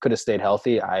could have stayed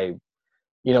healthy, I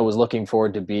was looking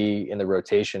forward to be in the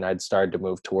rotation. I'd started to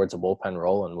move towards a bullpen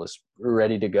role and was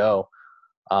ready to go.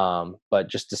 But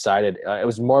just decided, it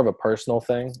was more of a personal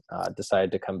thing.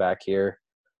 Decided to come back here.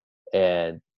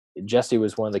 And Jesse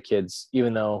was one of the kids,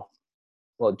 even though,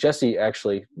 well, Jesse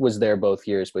actually was there both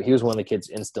years, but he was one of the kids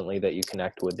instantly that you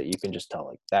connect with, that you can just tell,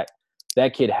 like,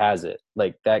 that kid has it.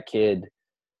 Like, that kid,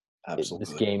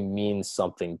 this game means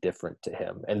something different to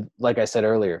him. And like I said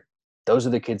earlier, those are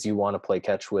the kids you want to play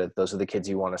catch with. Those are the kids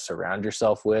you want to surround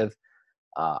yourself with.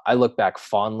 I look back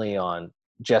fondly on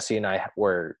Jesse and I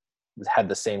had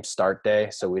the same start day.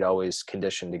 So we'd always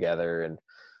condition together and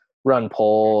run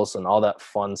polls and all that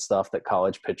fun stuff that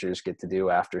college pitchers get to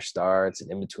do after starts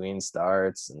and in between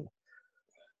starts and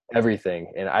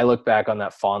everything. And I look back on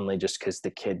that fondly just because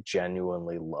the kid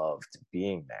genuinely loved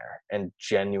being there and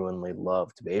genuinely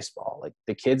loved baseball. Like,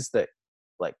 the kids that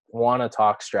like want to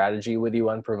talk strategy with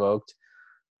you unprovoked,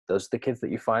 those are the kids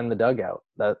that you find in the dugout.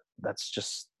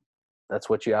 That's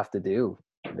what you have to do.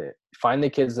 Find the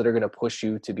kids that are going to push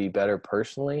you to be better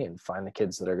personally, and find the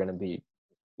kids that are going to be,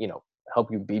 help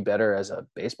you be better as a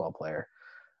baseball player.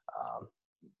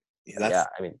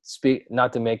 I mean,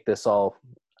 not to make this all,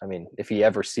 I mean, if he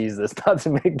ever sees this, not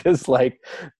to make this like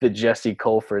the Jesse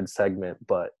Colford segment,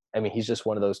 but I mean, he's just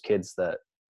one of those kids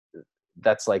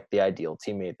that's like the ideal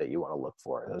teammate that you want to look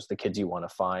for. Those are the kids you want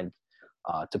to find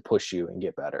to push you and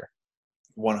get better.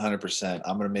 100%.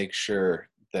 I'm going to make sure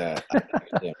that I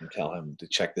text him and tell him to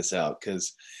check this out,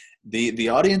 because the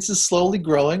audience is slowly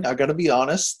growing. I got to be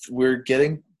honest. We're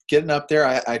getting up there.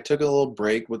 I took a little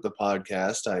break with the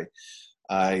podcast.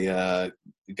 I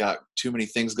got too many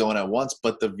things going at once,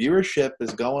 but the viewership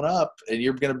is going up, and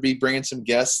you're going to be bringing some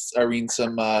guests. I mean,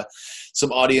 some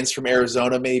audience from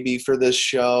Arizona maybe for this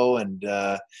show, and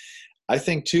I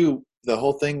think too the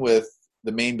whole thing with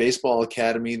the Maine Baseball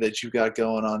Academy that you've got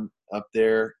going on up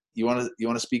there. You want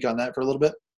to speak on that for a little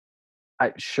bit?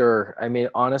 Sure. I mean,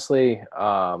 honestly,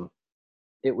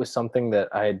 it was something that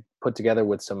I had put together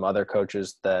with some other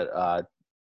coaches that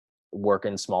work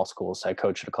in small schools. I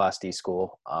coach at a Class D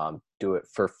school, do it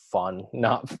for fun,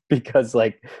 not because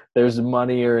like there's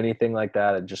money or anything like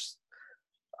that. It just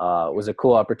was a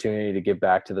cool opportunity to give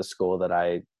back to the school that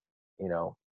I,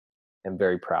 am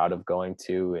very proud of going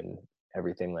to and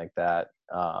everything like that.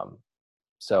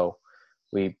 So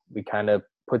we kind of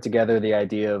put together the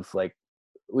idea of like,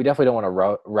 we definitely don't want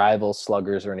to rival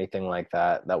Sluggers or anything like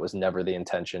that. That was never the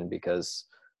intention, because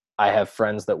I have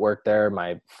friends that work there.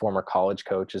 My former college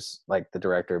coach is like the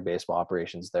director of baseball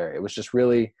operations there. It was just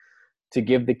really to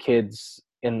give the kids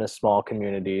in the small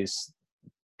communities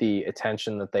the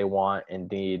attention that they want and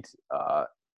need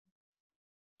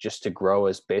just to grow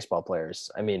as baseball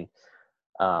players. I mean,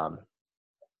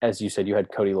 as you said, you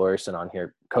had Cody Lawyerson on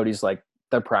here. Cody's like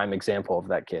the prime example of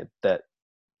that kid, that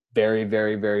very,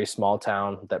 very, very small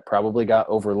town that probably got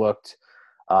overlooked.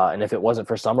 And if it wasn't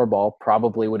for summer ball,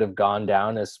 probably would have gone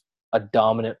down as a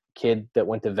dominant kid that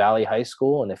went to Valley High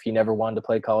School. And if he never wanted to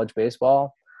play college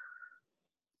baseball,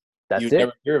 that's You'd it.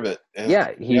 never hear of it.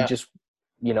 Yeah. He just,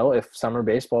 if summer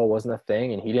baseball wasn't a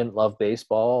thing and he didn't love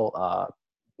baseball,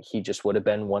 he just would have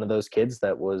been one of those kids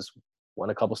that won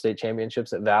a couple state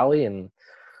championships at Valley. And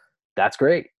that's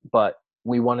great. But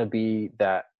we want to be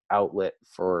that outlet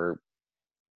for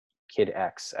kid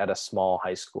X at a small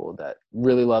high school that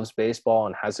really loves baseball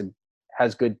and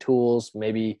has good tools,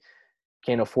 maybe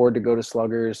can't afford to go to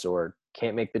Sluggers or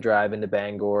can't make the drive into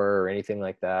Bangor or anything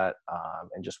like that,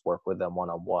 and just work with them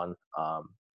one-on-one.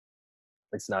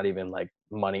 It's not even like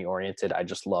money oriented. I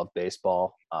just love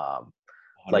baseball.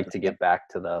 Like to give back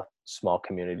to the small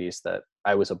communities that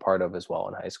I was a part of as well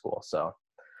in high school. So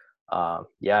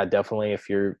yeah, definitely. If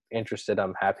you're interested,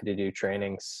 I'm happy to do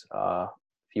trainings.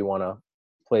 If you want to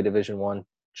play Division I,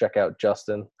 check out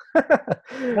Justin.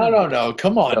 No.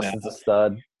 Come on, Justin's now. A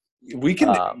stud. We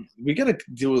gotta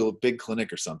do a big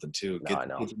clinic or something too.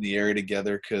 Get kids in the area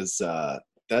together, because I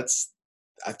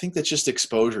think that's just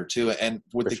exposure too. And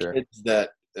with the kids that,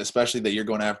 especially that you're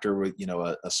going after with,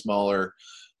 a smaller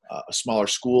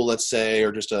school, let's say,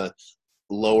 or just a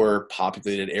lower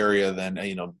populated area than,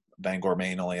 Bangor,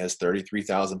 Maine only has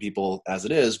 33,000 people as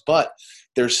it is, but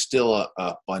there's still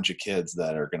a bunch of kids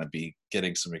that are going to be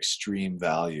getting some extreme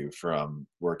value from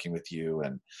working with you.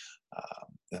 And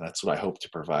that's what I hope to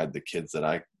provide the kids that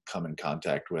I come in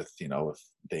contact with. If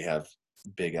they have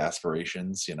big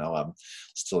aspirations, I'm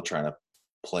still trying to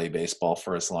play baseball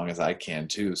for as long as I can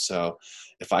too. So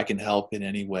if I can help in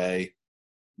any way,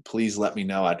 please let me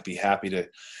know. I'd be happy to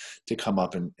come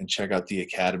up and check out the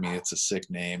academy. It's a sick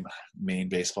name, Maine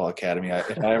Baseball Academy.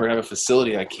 If I ever have a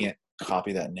facility, I can't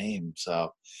copy that name.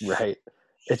 So right.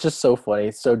 It's just so funny.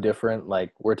 It's so different.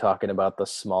 Like, we're talking about the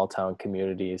small town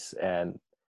communities, and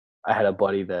I had a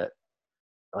buddy that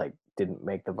like didn't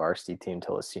make the varsity team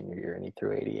till his senior year, and he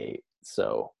threw 88.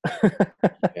 So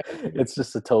it's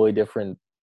just a totally different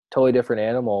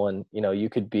animal. And you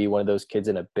could be one of those kids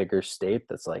in a bigger state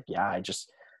that's like, yeah,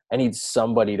 I need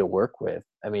somebody to work with.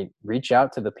 I mean, reach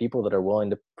out to the people that are willing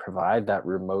to provide that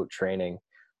remote training.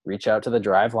 Reach out to the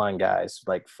driveline guys.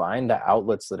 Like, find the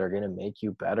outlets that are going to make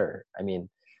you better. I mean,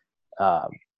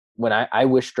 when I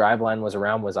wish driveline was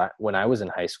around when I was in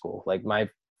high school. Like, my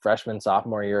freshman,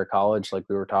 sophomore year of college, like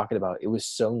we were talking about, it was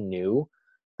so new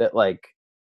that like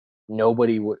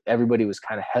everybody was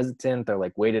kind of hesitant. They're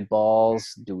like, weighted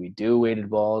balls. Do we do weighted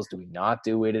balls? Do we not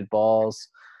do weighted balls?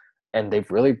 And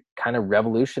they've really kind of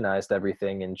revolutionized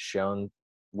everything and shown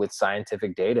with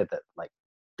scientific data that like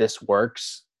this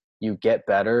works. You get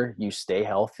better, you stay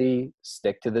healthy,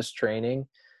 stick to this training,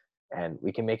 and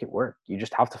we can make it work. You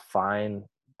just have to find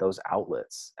those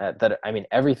outlets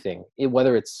everything,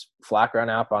 whether it's Flat Ground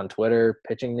app on Twitter,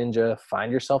 Pitching Ninja,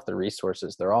 find yourself the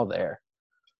resources. They're all there.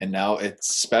 And now, it's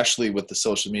especially with the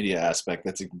social media aspect,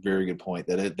 that's a very good point,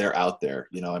 that they're out there,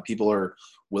 and people are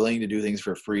willing to do things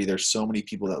for free. There's so many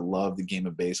people that love the game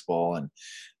of baseball, and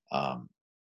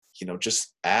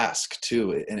just ask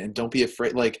too, and don't be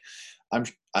afraid. Like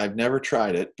I've never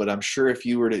tried it, but I'm sure if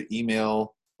you were to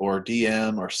email or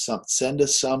DM or send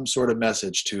us some sort of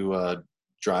message to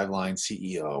Driveline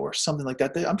CEO or something like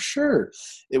that, I'm sure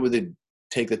it would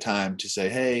take the time to say,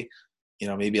 hey,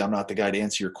 maybe I'm not the guy to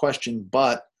answer your question,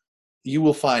 but you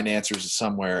will find answers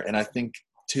somewhere. And I think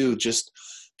too, just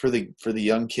for the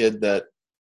young kid that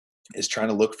is trying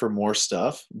to look for more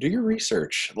stuff, do your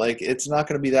research. Like, it's not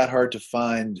going to be that hard to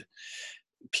find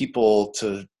people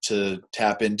to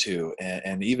tap into,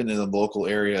 and even in the local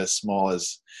area as small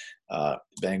as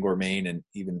Bangor, Maine, and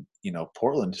even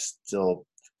Portland is still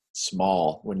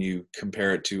small when you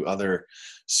compare it to other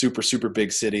super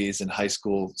big cities and high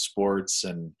school sports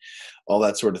and all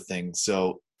that sort of thing.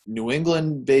 So New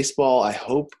England baseball, I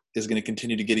hope, is going to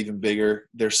continue to get even bigger.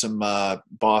 There's some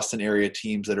Boston area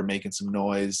teams that are making some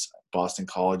noise. Boston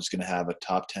College is going to have a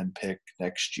top 10 pick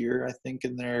next year, I think,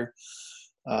 in their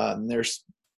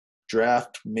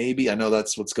draft. Maybe, I know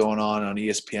that's what's going on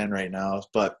ESPN right now,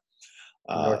 but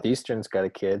Northeastern's got a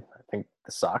kid. I think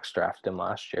the Sox drafted him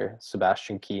last year,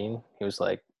 Sebastian Keane. He was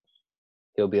like,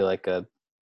 he'll be like a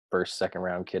first, second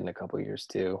round kid in a couple of years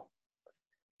too.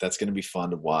 That's going to be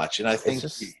fun to watch. And I think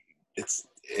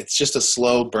it's just a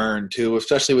slow burn too,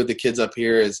 especially with the kids up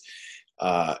here, is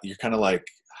you're kind of like,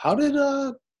 how did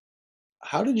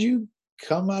you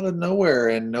come out of nowhere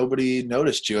and nobody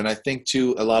noticed you? And I think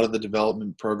too, a lot of the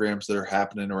development programs that are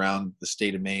happening around the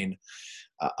state of Maine,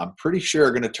 I'm pretty sure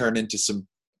are going to turn into some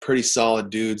pretty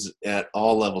solid dudes at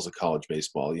all levels of college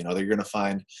baseball. They're going to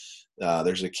find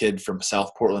there's a kid from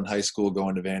South Portland High School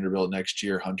going to Vanderbilt next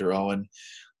year, Hunter Owen.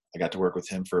 I got to work with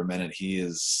him for a minute. He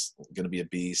is going to be a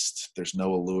beast. There's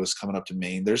Noah Lewis coming up to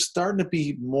Maine. There's starting to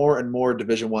be more and more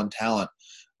Division I talent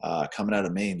coming out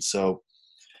of Maine. So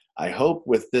I hope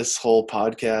with this whole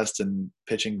podcast and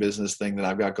pitching business thing that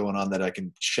I've got going on that I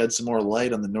can shed some more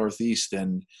light on the Northeast.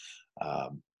 And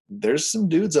there's some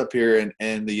dudes up here,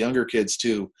 and the younger kids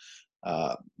too,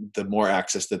 the more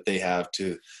access that they have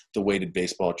to the weighted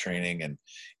baseball training. And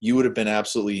you would have been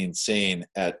absolutely insane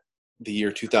at the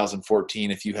year 2014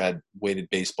 if you had weighted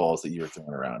baseballs that you were throwing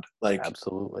around. Like,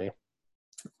 absolutely.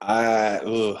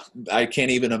 I can't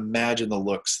even imagine the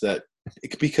looks that,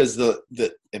 because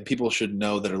and people should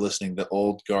know that are listening, the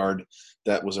old guard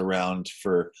that was around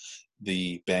for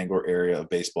the Bangor area of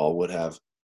baseball would have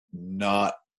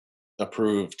not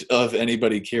approved of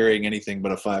anybody carrying anything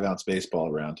but a 5-ounce baseball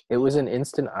around. It was an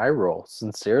instant eye roll,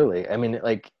 sincerely. I mean,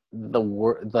 like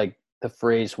the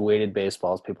phrase weighted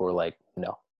baseballs, people were like,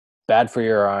 no. Bad for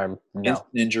your arm. No. Instant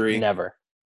injury. Never.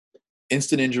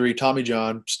 Instant injury. Tommy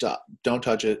John, stop. Don't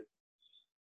touch it.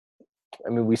 I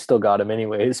mean, we still got him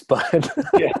anyways, but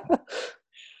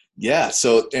yeah.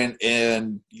 So,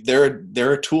 and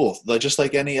they're a tool, just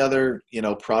like any other,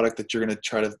 product that you're going to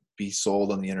try to be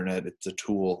sold on the internet. It's a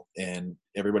tool, and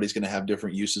everybody's going to have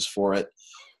different uses for it.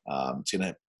 It's going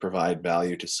to provide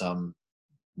value to some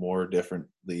more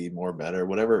differently, more better,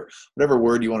 whatever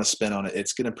word you want to spin on it.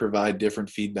 It's going to provide different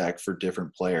feedback for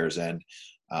different players. And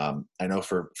I know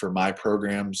for my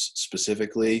programs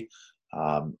specifically,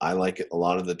 I like a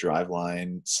lot of the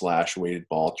Driveline / weighted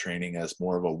ball training as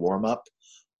more of a warm-up.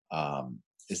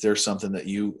 Is there something that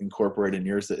you incorporate in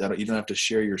yours that you don't have to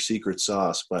share your secret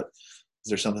sauce, but is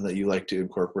there something that you like to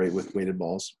incorporate with weighted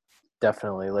balls?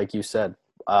 Definitely. Like you said,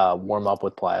 warm up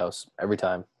with plyos every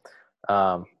time.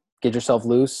 Get yourself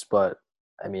loose, but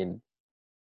I mean,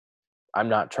 I'm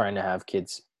not trying to have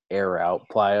kids air out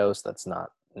plyos. That's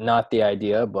not the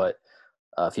idea, but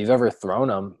if you've ever thrown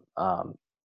them,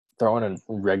 throwing a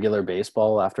regular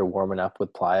baseball after warming up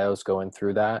with plyos, going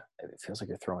through that, it feels like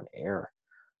you're throwing air.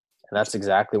 And that's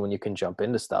exactly when you can jump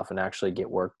into stuff and actually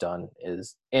get work done,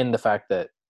 is in the fact that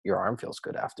your arm feels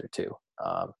good after too.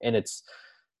 And it's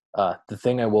the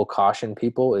thing I will caution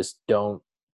people is don't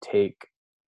pick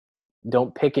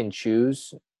and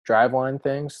choose Driveline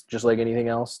things, just like anything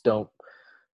else.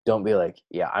 Don't be like,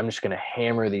 yeah, I'm just going to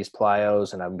hammer these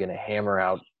plyos and I'm going to hammer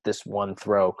out this one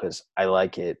throw because I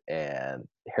like it. And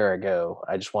here I go.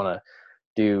 I just want to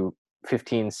do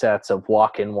 15 sets of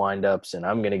walk-in windups and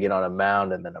I'm going to get on a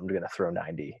mound and then I'm going to throw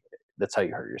 90. That's how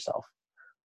you hurt yourself.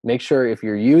 Make sure if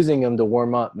you're using them to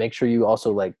warm up, make sure you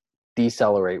also like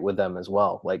decelerate with them as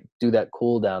well. Like do that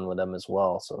cool down with them as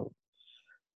well. So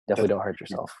definitely don't hurt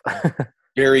yourself.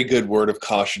 Very good word of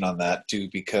caution on that too,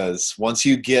 because once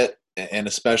you get, and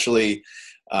especially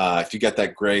if you get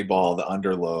that gray ball, the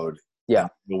underload, yeah,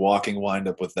 the walking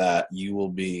windup with that, you will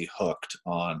be hooked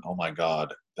on, oh my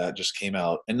God, that just came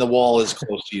out. And the wall is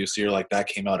close to you. So you're like, that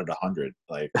came out at 100.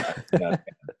 Like,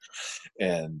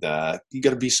 and you got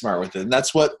to be smart with it. And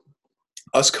that's what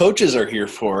us coaches are here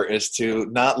for, is to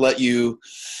not let you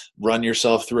run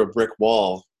yourself through a brick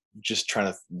wall just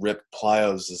trying to rip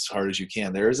plyos as hard as you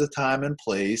can. There is a time and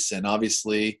place, and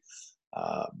obviously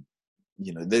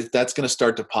that's going to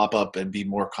start to pop up and be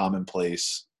more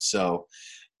commonplace. So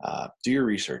do your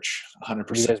research. 100%.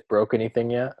 Have you guys broke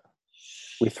anything yet?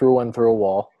 We threw one through a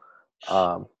wall.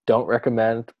 Don't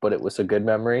recommend, but it was a good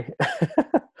memory.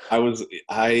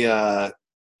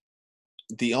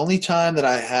 The only time that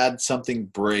I had something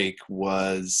break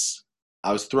was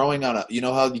I was throwing on you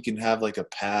know how you can have like a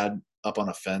pad up on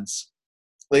a fence?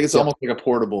 Like it's almost like a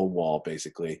portable wall,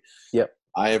 basically. Yep.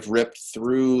 I have ripped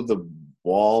through the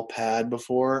wall pad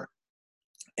before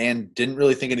and didn't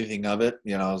really think anything of it.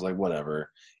 I was like, whatever.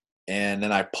 And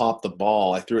then I popped the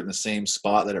ball. I threw it in the same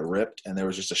spot that it ripped, and there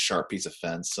was just a sharp piece of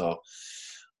fence. So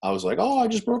I was like, oh, I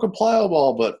just broke a plyo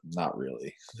ball, but not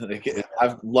really.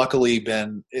 I've luckily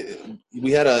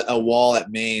we had a wall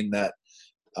at Maine that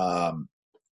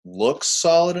looks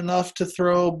solid enough to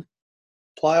throw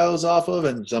plyos off of,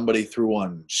 and somebody threw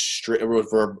one straight, a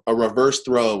reverse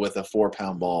throw with a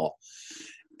 4-pound ball,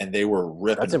 and they were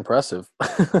ripping. That's impressive.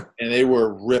 And they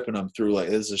were ripping them through like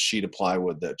this is a sheet of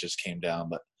plywood that just came down,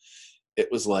 but it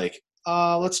was like,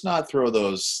 let's not throw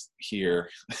those here.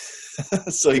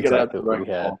 So you gotta have the right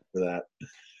ball for that.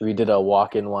 We did a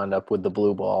walk-in wind-up with the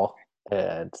blue ball,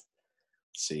 and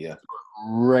see ya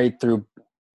right through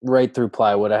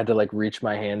plywood. I had to like reach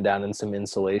my hand down in some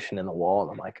insulation in the wall,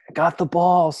 and I'm like, I got the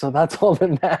ball, so that's all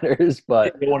that matters.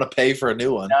 But you want to pay for a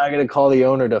new one. Now I gotta call the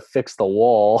owner to fix the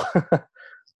wall.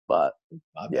 But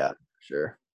yeah,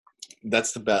 sure.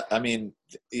 That's the best. I mean,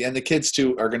 and the kids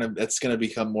too it's gonna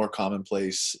become more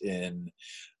commonplace in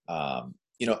I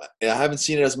haven't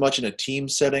seen it as much in a team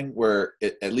setting where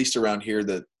at least around here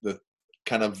the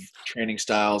kind of training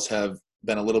styles have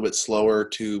been a little bit slower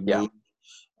to move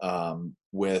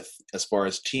with as far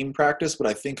as team practice. But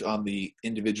I think on the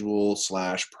individual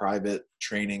 / private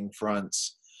training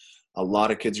fronts, a lot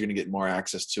of kids are going to get more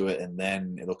access to it, and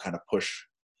then it'll kind of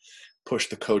push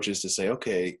the coaches to say,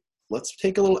 okay, let's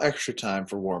take a little extra time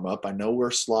for warm up. I know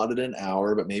we're slotted an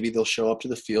hour, but maybe they'll show up to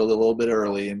the field a little bit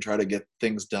early and try to get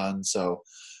things done. So,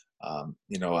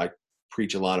 I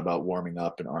preach a lot about warming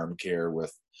up and arm care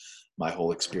with my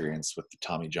whole experience with the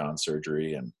Tommy John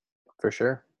surgery. And for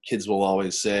sure, kids will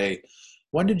always say,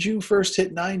 when did you first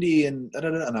hit 90? And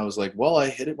and I was like, well, I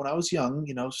hit it when I was young,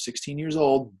 16 years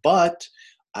old, but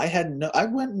I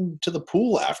went into the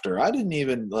pool after. I didn't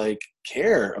even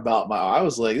care about I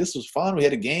was like, this was fun. We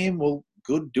had a game. We'll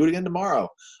go do it again tomorrow.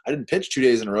 I didn't pitch 2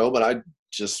 days in a row, but I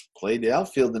just played the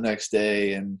outfield the next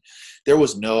day. And there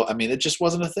was it just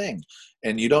wasn't a thing.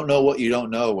 And you don't know what you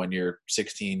don't know when you're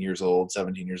 16 years old,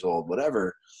 17 years old,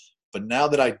 whatever. But now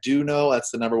that I do know,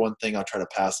 that's the number one thing I'll try to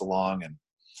pass along. And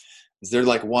is there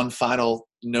one final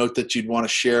note that you'd want to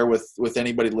share with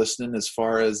anybody listening as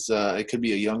far as it could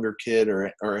be a younger kid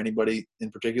or anybody in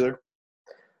particular?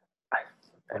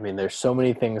 I mean, there's so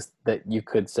many things that you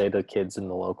could say to kids in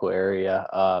the local area.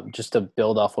 Just to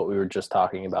build off what we were just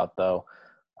talking about, though,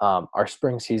 our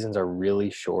spring seasons are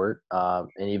really short, and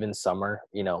even summer,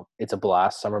 it's a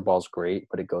blast. Summer ball's great,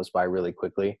 but it goes by really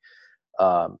quickly.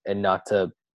 And not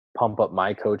to pump up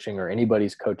my coaching or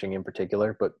anybody's coaching in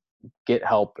particular, but get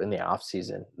help in the off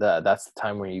season. That's the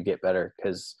time where you get better,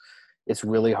 because it's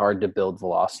really hard to build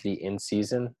velocity in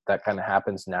season. That kind of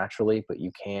happens naturally, but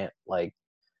you can't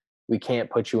we can't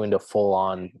put you into full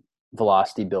on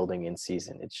velocity building in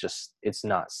season. It's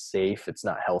not safe. It's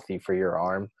not healthy for your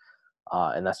arm.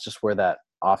 And that's just where that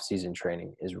off season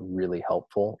training is really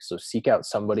helpful. So seek out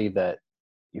somebody that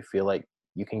you feel like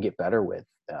you can get better with.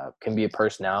 Can be a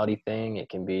personality thing. It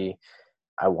can be,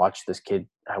 I watched this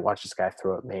guy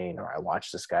throw at Maine, or I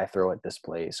watched this guy throw at this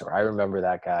place, or I remember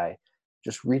that guy.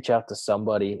 Just reach out to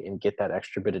somebody and get that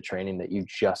extra bit of training that you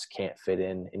just can't fit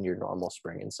in your normal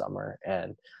spring and summer.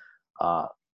 And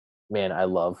man, I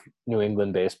love New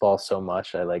England baseball so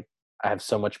much. I have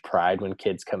so much pride when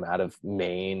kids come out of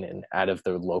Maine and out of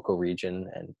their local region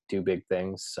and do big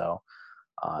things. So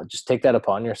just take that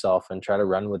upon yourself and try to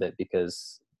run with it,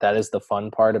 because that is the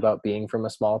fun part about being from a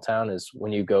small town, is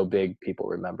when you go big, people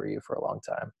remember you for a long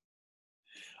time.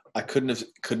 I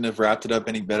couldn't have wrapped it up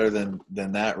any better than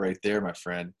that right there, my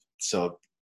friend. So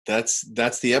that's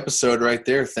the episode right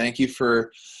there. Thank you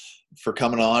for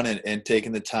coming on and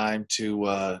taking the time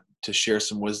to share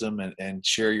some wisdom and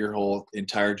share your whole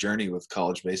entire journey with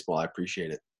college baseball. I appreciate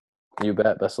it. You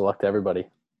bet. Best of luck to everybody.